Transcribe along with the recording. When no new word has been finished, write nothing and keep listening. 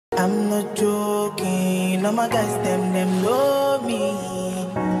I'm not joking, all my guys, them know me.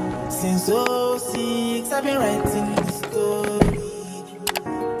 Since '06, I've been writing this story.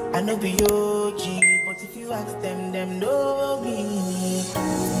 I know be OG, but if you ask them know me.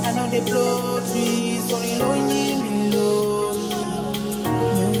 I know they blow trees, only lonely me know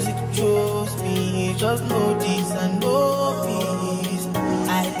me. Music chose me, just know this and know peace.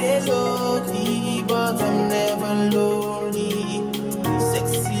 I dey lonely, but I'm never lonely.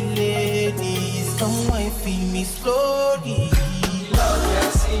 Sexy ladies, come and feel me slowly. Love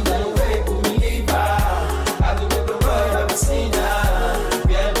has seen the way for me live. I do the world I've seen her.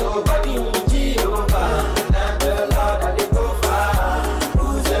 We are nobody who Jehovah. And I'm the Lord that they go far.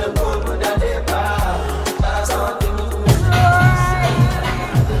 Who's the God that they bow? That's all they do.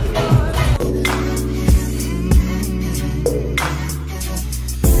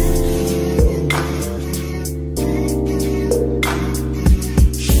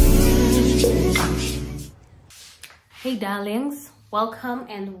 Hey darlings, welcome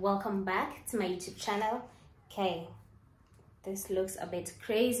and welcome back to my YouTube channel. Okay, this looks a bit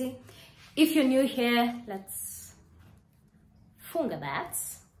crazy. If you're new here, let's funga that.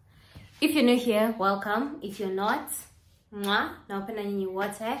 If you're new here, welcome. If you're not, mwah, naopenda nyinyi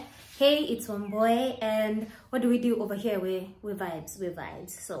wote. Hey, it's Homeboy, and what do we do over here? We vibes.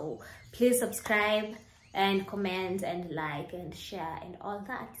 So please subscribe and comment and like and share and all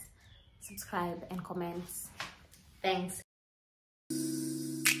that. Subscribe and comments. Thanks.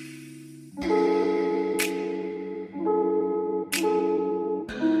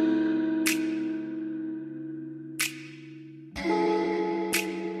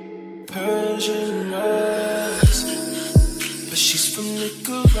 Persian eyes, but she's from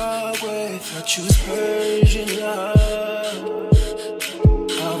Nicaragua. Thought she was Persian love.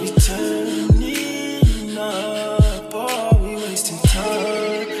 Are we turning up or are we wasting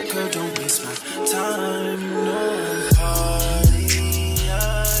time? Girl, don't waste my time. No party, I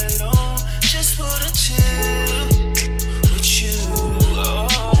don't just wanna chill with you. Oh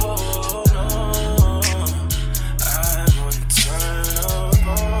no, I wanna turn up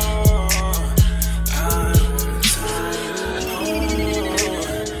on. I wanna turn on.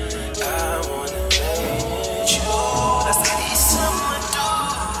 I wanna let you. That's how these summer do.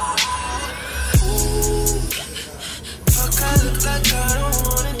 Ooh, fuck, I look like I don't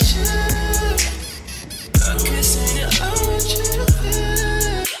wanna chill. I'm kissing you, I want you to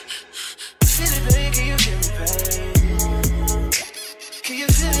feel. Feel it, baby, can you feel me, babe? Can you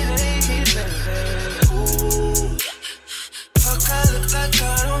feel me, baby, can you feel me, babe? Ooh, fuck, I look like I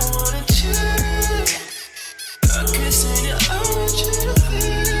don't wanna chill. I'm kissing you, I want you to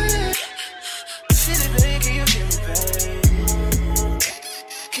feel. Feel it, baby, can you feel me, babe?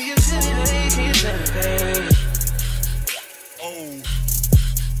 Can you feel me, baby, can you feel me, babe? Oh,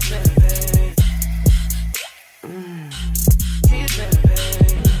 feel me, babe. Can you feel me, babe? Can you feel me, babe?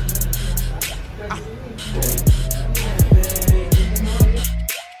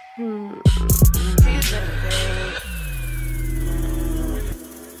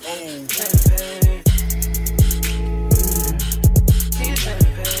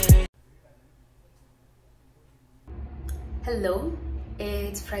 Hello,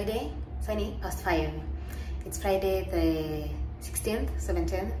 it's Friday, 5. It's Friday the 16th,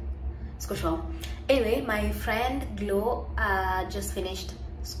 17th, it's sure. Anyway, my friend Glow just finished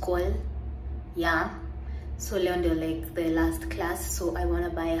school, yeah, so leo ndio like the last class, so I want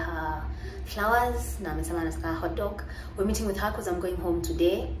to buy her flowers na amesema anataka hot dog. We're meeting with her because I'm going home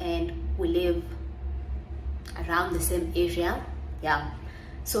today and we live around the same area, yeah,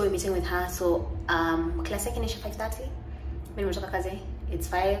 so we're meeting with her. So class yake inaisha 5:30. Mimi nimetoka kazi, it's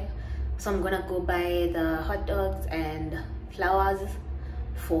 5, so I'm gonna go buy the hot dogs and flowers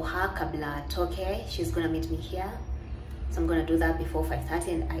for her kabla toke. She's gonna meet me here, so I'm gonna do that before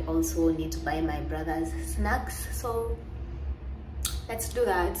 5:30, and I also need to buy my brother's snacks, so let's do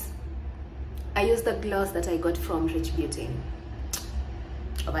that. I used the gloss that I got from Rich Beauty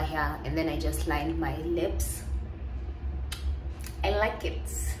over here, and then I just lined my lips. I like it.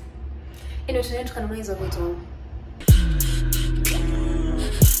 Anyway, tunaenda tukanunua hizo vitu.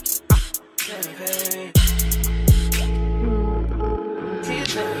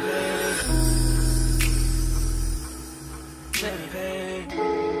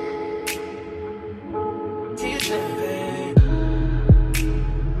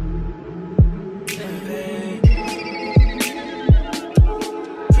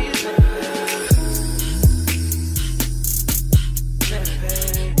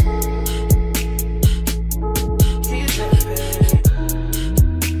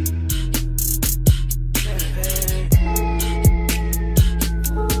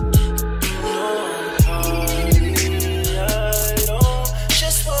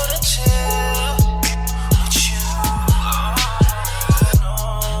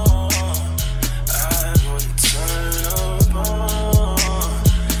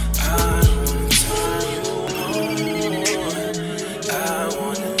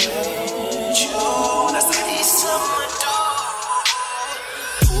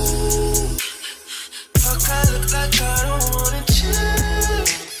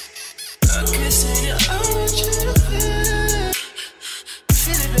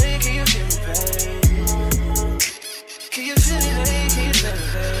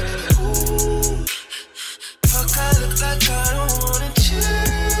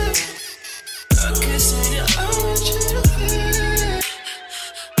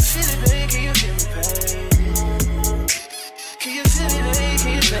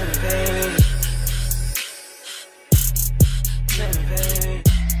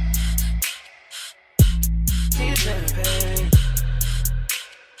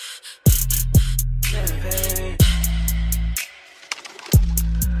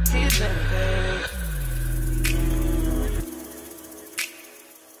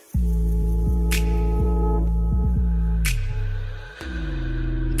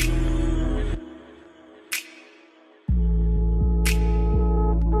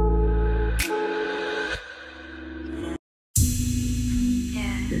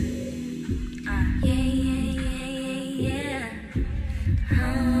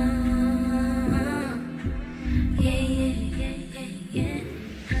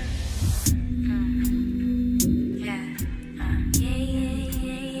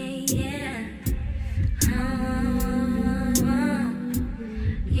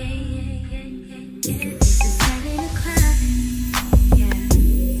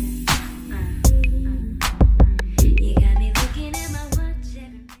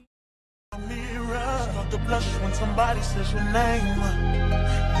 to blush when somebody says your name.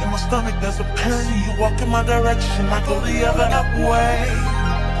 In my stomach there's a pain. You walk in my direction, I go the other way.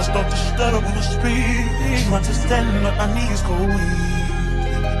 I start to stutter with a speed. You understand what my knees go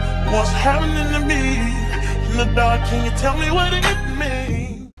weak. What's happening to me? In the dark, can you tell me what it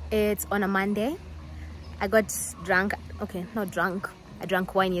means? It's on a Monday. I got drunk. Okay, not drunk. I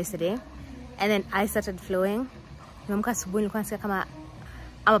drank wine yesterday. And then I started flowing. I'm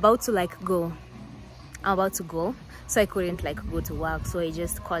about to like go. I'm about to go. So I couldn't like go to work. So I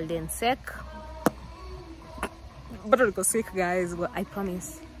just called in sick. But I don't go sick, guys. Well, I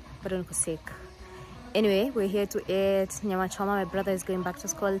promise. But I don't go sick. Anyway, we're here to eat nyama choma. My brother is going back to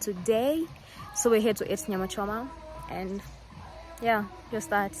school today. So we're here to eat nyama choma. And yeah, just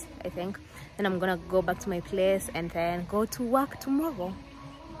that, I think. Then I'm gonna go back to my place and then go to work tomorrow.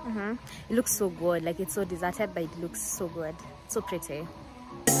 It looks so good. Like, it's so deserted, but it looks so good. So pretty.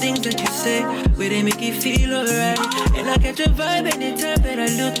 The things that you say, where they make you feel alright. And I catch a vibe anytime that I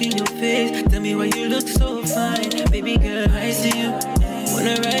look in your face. Tell me why you look so fine. Baby girl, I see you.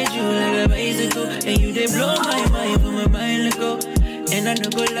 Wanna ride you like a bicycle. And you, they blow my mind from my mind ago. And I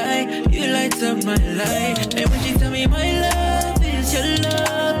don't go lie, you light up my life. And when she tell me my love is your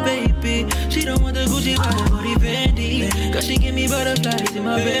love, baby, she don't want the Gucci or the Fendi, cause she give me butterflies in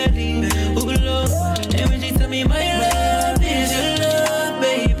my belly. Ooh, Lord. And when she tell me my love is your love,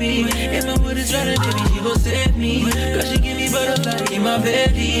 baby, if my wood is running, baby, she gon' save me, cause she give me butterflies in my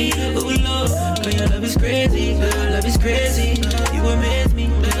belly. Ooh, Lord. Girl, your love is crazy, girl, love is crazy. You amaze me,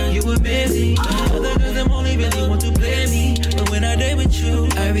 you amaze me. Other girls, them only really want to play me, but when I date with you,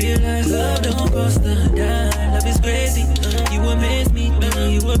 I realize love don't cost a dime. Love is crazy, you amaze me,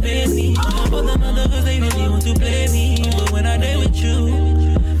 you amaze me. All the other girls, they really want to play me, but when I date with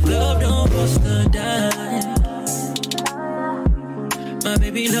you, love don't cost a dime. My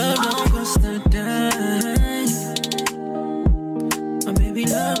baby, love don't cost a dime. My baby,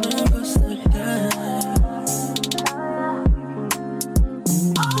 love don't cost a dime.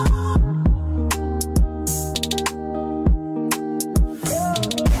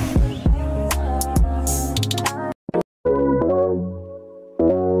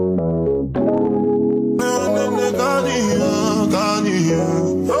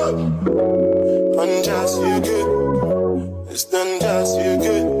 It's done just you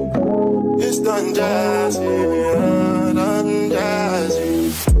good. It's done just you, done just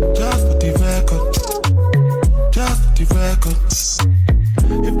you. Just for the record, just for the record.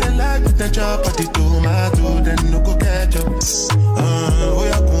 If they like the job at the tomato, then no go catch up. Oh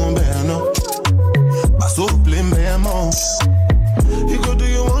yeah, come bear no. I so blame me more. You go do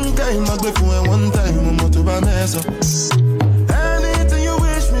your one time, I go for one time, I'm not to buy mess up. Anything you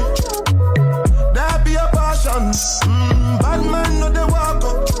wish me, that be a passion. Bad man no they walk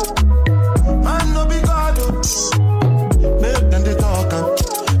up, man no be God up. Make them they talk up,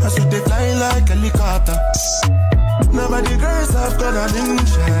 I so they fly like a helicopter. Nobody girls have got an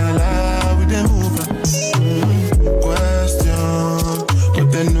inshallah with them over. Question, but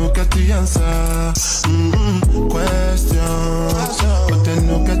they no get the answer. Question, but they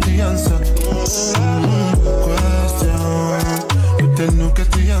no get the answer. Question, but they no get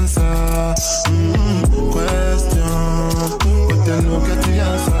the answer. Question, but they no get the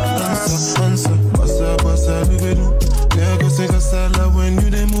answer. Answer, bossa, we will do. Lego sing a salad when you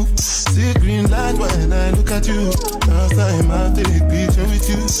they move. See green light when I look at you. Last time I take picture with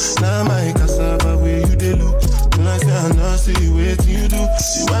you. Now my cassava where you they look. When I say I know see what you do.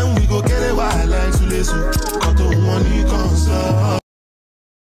 See when we go get a wild like Sulesu. Got to money console.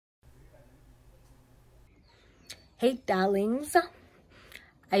 Hey darlings,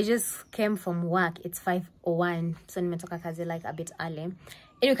 I just came from work. It's 5:01, so nimetoka kazi like a bit early.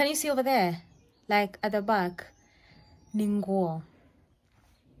 Anyway, can you see over there, like at the back, ninguo?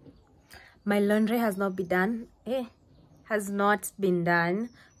 My laundry has not been done. Has not been done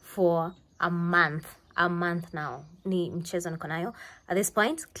for a month now. Ni mchezo niko nayo at this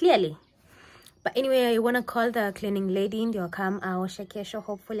point, clearly. But anyway, I want to call the cleaning lady ndio come aoshe kesho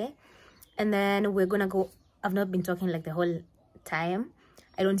hopefully, and then we're gonna go. I've not been talking like the whole time.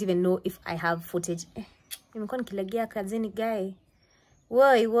 I don't even know if I have footage. Nimekuwa nikilegea kazini guy.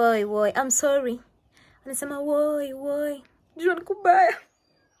 Woi, I'm sorry. Anasema woi. Jua nikubaya.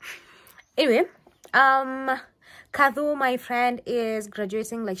 Anyway, Kadhu, my friend, is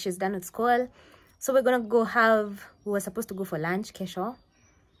graduating, like she's done with school. So we're gonna go we were supposed to go for lunch kesho.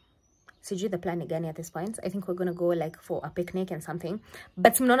 Sijui the plan again at this point. I think we're gonna go like for a picnic and something.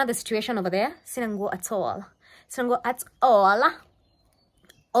 But mnaona the situation over there. Sinango at all.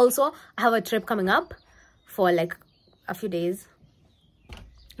 Also, I have a trip coming up for like a few days.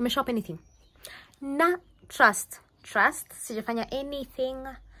 Let me shop anything. na trust sijafanya anything.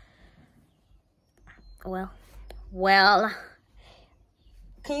 Well,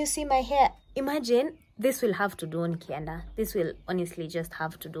 can you see my hair? Imagine this will have to do nikienda. This will honestly just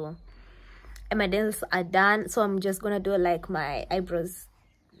have to do. And my nails are done, so I'm just gonna do like my eyebrows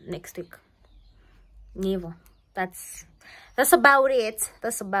next week. Never. That's about it.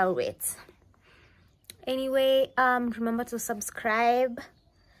 Anyway, remember to subscribe.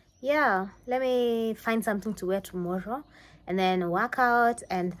 Yeah, let me find something to wear tomorrow and then work out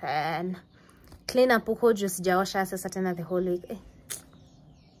and then clean up huko just jaosha sasa tena the whole week.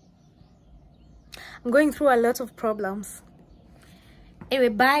 I'm going through a lot of problems. Anyway,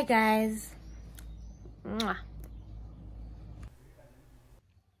 bye guys. Mwah.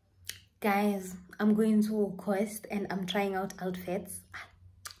 Guys, I'm going to Quest and I'm trying out outfits.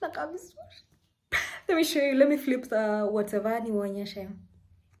 Let me show you. Let me flip the whatever niwaonyeshe.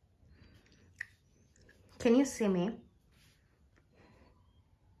 Can you see me?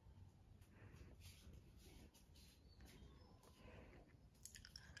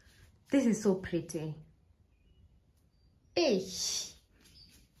 This is so pretty. Hey,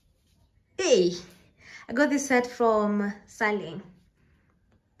 I got this set from Sally.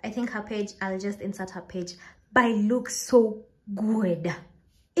 I think her page, I'll just insert her page, but it looks so good.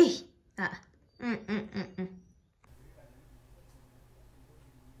 Hey.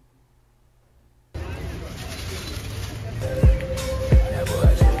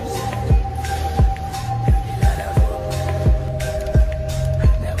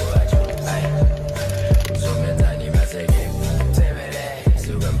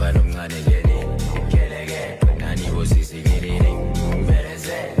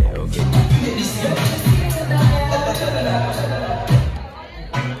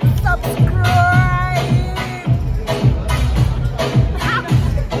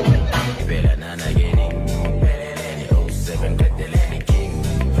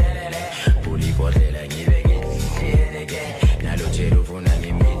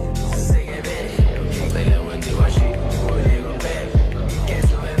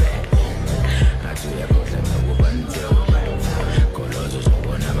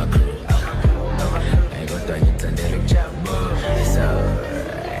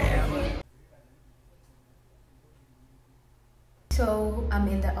 So I'm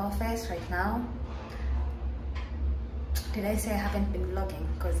in the office right now. Did I say I haven't been vlogging?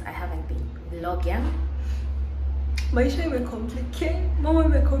 Because I haven't been vlogging. Maisha imecomplicated. Mama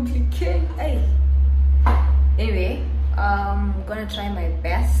imecomplicated. Hey. Anyway, I'm gonna try my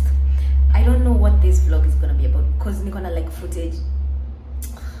best. I don't know what this vlog is gonna be about because I'm gonna like footage,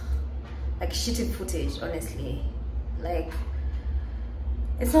 like shitty footage, honestly. Like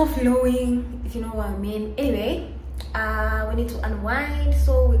it's not flowing, if you know what I mean. Anyway, we need to unwind,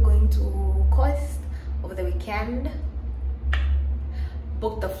 so we're going to Coast over the weekend.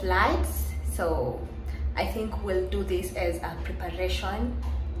 Book the flights, so I think we'll do this as a preparation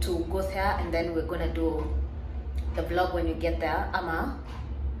to go there, and then we're gonna do the vlog when we get there.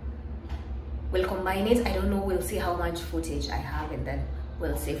 We'll combine it. I don't know, we'll see how much footage I have and then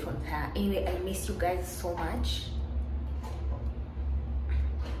we'll see from there. Anyway, I miss you guys so much.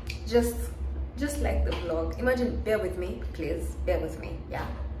 Just like the vlog. Imagine, bear with me, please. Bear with me, yeah.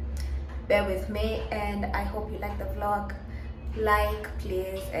 Bear with me, and I hope you like the vlog. Like,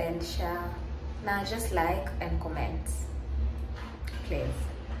 please, and share. Now, just like and comment, please.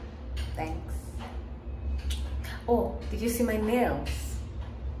 Thanks. Oh, did you see my nails?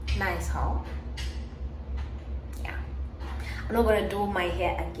 Nice, huh? Yeah. I'm not gonna do my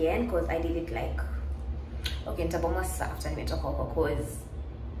hair again because I did it like, okay, after I talk about, because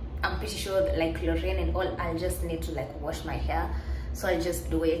I'm pretty sure that like Lorraine and all, I'll just need to like wash my hair, so I'll just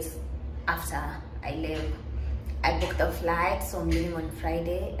do it after I leave. I booked a flight, so I'm leaving on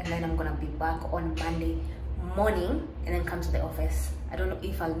Friday, and then I'm gonna be back on Monday morning and then come to the office. I don't know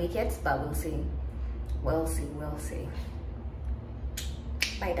if I'll make it, but we'll see. We'll see.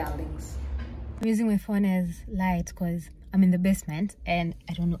 Bye, darlings. I'm using my phone as light because I'm in the basement, and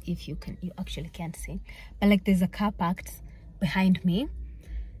I don't know if you actually can't see, but like there's a car parked behind me.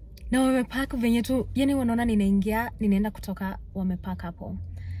 Now wamepark venye tu, yani wanaona ninaenda kutoka, wamepark hapo.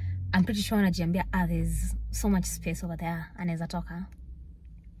 I'm pretty sure wanajiambia, there's so much space over there, anaweza toka.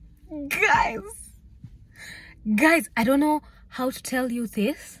 Guys, I don't know how to tell you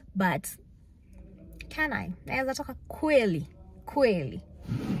this, but can I? Naweza toka kweli.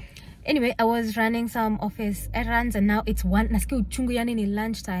 Anyway, I was running some office errands, and now it's 1. Nasikia uchungu, yani ni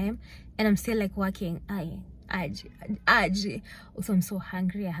lunchtime, and I'm still like working. Aji. Also, I'm so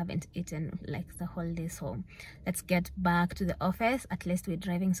hungry. I haven't eaten like the whole day, so let's get back to the office. At least we're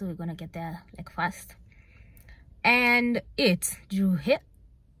driving, so we're gonna get there like fast and eat. Juu he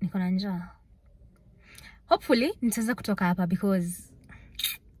niko na njaa. Hopefully nitaweza kutoka hapa because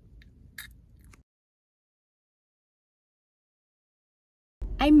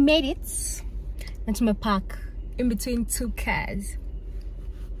I made it. And to my park in between two cars.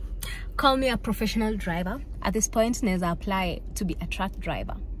 Call me a professional driver. At this point, Neza apply to be a truck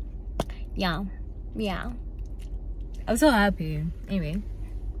driver. Yeah. I'm so happy. Anyway,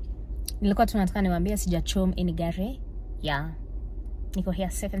 nilikuwa tunataka niwaambia sijachom any gari. Yeah. Niko here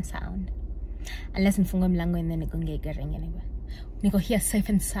safe and sound. Unless nifungue mlango and then nigonge gari nyingine. Niko here safe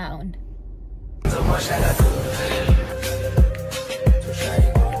and sound.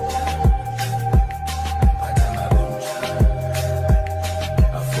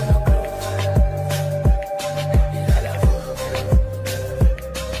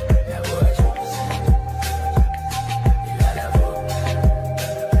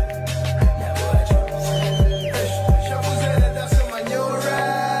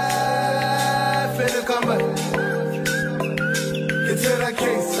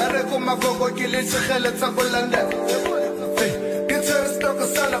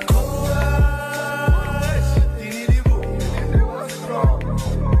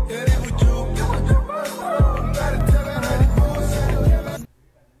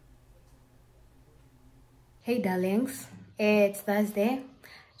 Hey darlings, it's Thursday.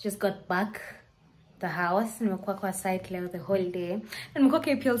 Just got back the house. Nimekuwa kwa site leo the whole day. And nimekuwa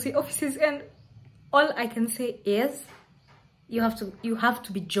KPLC offices, and all I can say is you have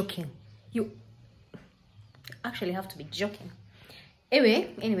to be joking. You actually have to be joking. Anyway,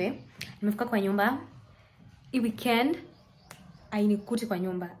 nimefika kwa nyumba. Hii weekend ainikuti kwa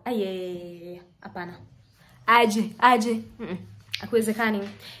nyumba. Hapana. Aje. Akuwezekani.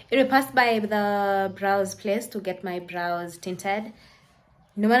 It passed by the brows place to get my brows tinted.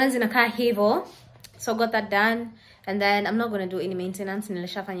 No maana zinakaa hivyo. So got that done, and then I'm not going to do any maintenance.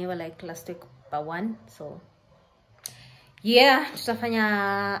 Nilishafanya like last week by one. So yeah,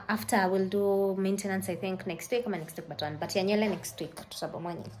 tutafanya after. I will do maintenance I think next week or next week but one. But ya nywele next week.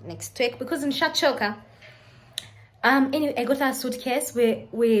 Tutabomanya next week because nishachoka. Anyway, I got a suitcase.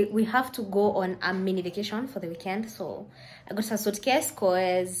 We have to go on a mini vacation for the weekend, so I got a suitcase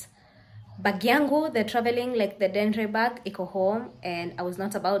because bag yangu, the traveling like the Dendre bag, iko home, and I was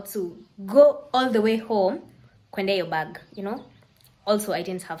not about to go all the way home kwende your bag, you know. Also, I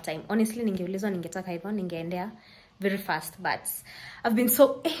didn't have time. Honestly, ningeulizwa ningetaka hivyo ningeendea very fast, but I've been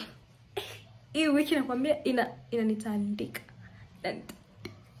so hii wiki nakwambia inanitandika.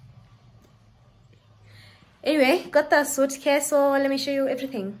 Anyway, got the suitcase, so let me show you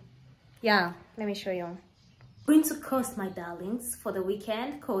everything. Yeah, let me show you. Going to coast, my darlings, for the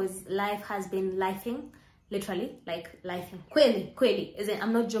weekend because life has been lifing, literally, like lifing. Kweli,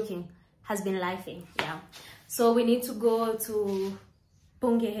 I'm not joking, has been lifing, yeah. So we need to go to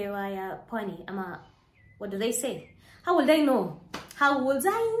Punge Hewa ya Pwani, ama what do they say? How would I know?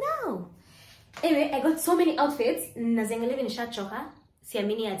 Anyway, I got so many outfits. Nazenga nishachoka.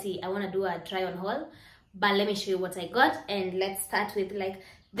 Siamini ati I want to do a try on haul. But let me show you what I got, and let's start with like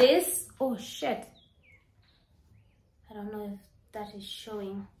this. Oh shit, I don't know if that is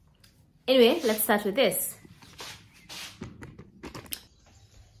showing. Anyway, let's start with this.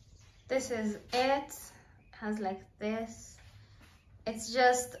 This is it. Has like this. It's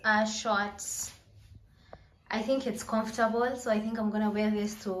just a shorts. I think it's comfortable, so I think I'm gonna wear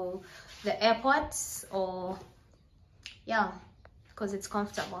this to the airport, or yeah, because it's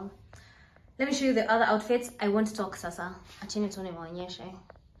comfortable. Let me show you the other outfits. I won't talk sasa. Achini tu niwaonyeshe.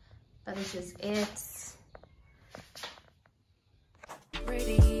 But this is it.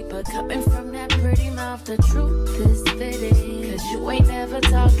 Pretty, but coming from that pretty mouth, the truth is fitting. Cause you ain't never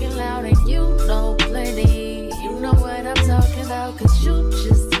talking loud, and you know plenty. You know what I'm talking about, cause you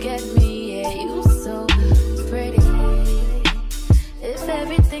just get me. Yeah, you so pretty. If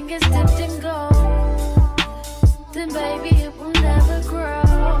everything is dipped in gold, then baby it will never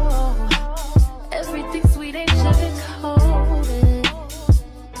grow. Everything sweet ain't sugar coated.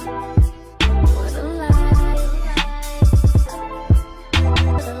 What a lie.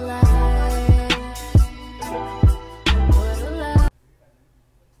 What a lie. What a lie.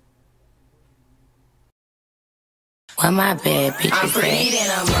 Why my bad bitch I'm is pretty bad? than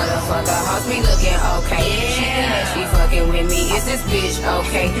a motherfucker. House me looking okay. She think that she fucking with me. Is this bitch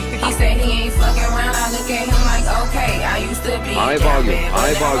okay? He said he ain't fucking around. I look at him like okay. I used to be High that volume, bad, but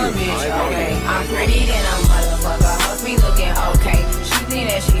high now volume, a bitch high okay. volume. I'm pretty than a motherfucker. House me looking okay. She think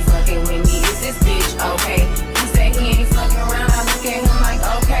that she fucking with me. Is this bitch okay?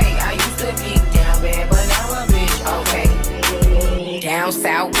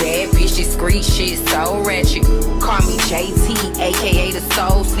 out, bad bitch, discreet shit, so ratchet. Call me JT, aka the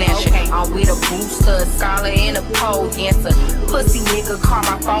soul snatcher. I'm with a booster, a scholar, and a pole dancer. Pussy nigga, call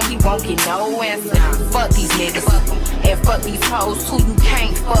my phone, he won't get no answer. Fuck these niggas, and fuck these hoes too. You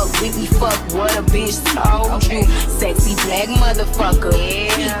can't fuck with me, fuck what a bitch told you. Sexy black motherfucker,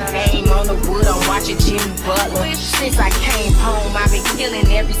 yeah. Aim on the wood, I'm watching Jimmy Butler. Since I came home, I've been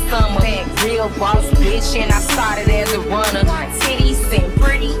killing every summer. Real boss bitch, and I started as a runner. Titties and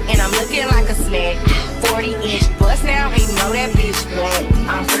pretty, and I'm looking like a snack. 40-inch bust now, ain't know that bitch black.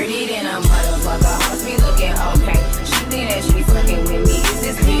 I'm pretty than a motherfucker, hoes me looking okay. She think that she fucking with me, is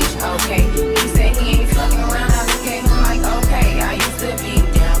this bitch okay? He said he ain't fucking around, I look at him like okay. I used to be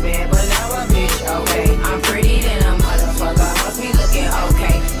down bad, but now a bitch okay. I'm pretty than a motherfucker, hoes me looking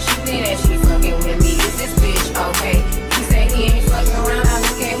okay. She think that she fucking with me, is this bitch okay? He said he ain't fucking around, I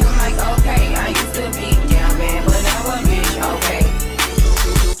look at him like okay. I used to be down bad, but now a bitch okay.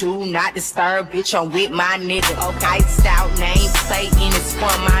 Do not disturb, bitch, I'm with my nigga. Okay, stout name plate and it's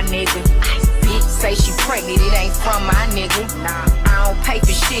from my nigga. Bitch say she pregnant, it ain't from my nigga. Nah, I don't pay for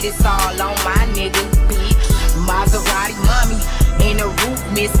shit, it's all on my nigga. Bitch, Maserati mommy, and the roof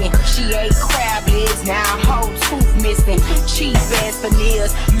missing. She ate crab legs, now whole tooth missing. Cheap ass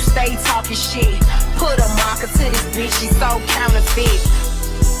veneers, you stay talking shit. Put a marker to this bitch, she's so counterfeit.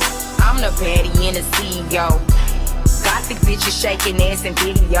 I'm the baddie in the CEO. Gothic bitches shaking ass in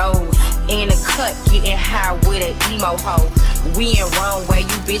videos. In the cut, getting high with an emo hoe. We in runway,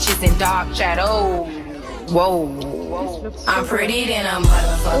 you bitches in dark shadow. Whoa, I'm pretty than a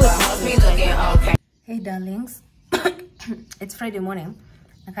motherfucker. Hoes me looking okay. Hey darlings, it's Friday morning.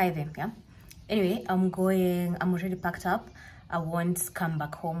 Okay, yeah. Anyway, I'm already packed up. I won't come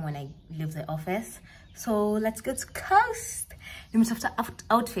back home when I leave the office. So let's get to coast. After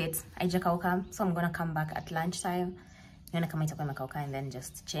outfits, I jakauka, so I'm gonna come back at lunchtime. And then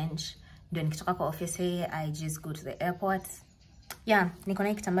just change. Then nikitoka kwa office, I just go to the airport. Yeah, niko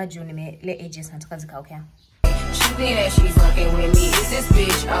na kitambaa juu le ages nataka zikauke. She think that she's fucking with me, is this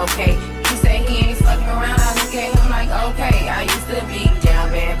bitch okay?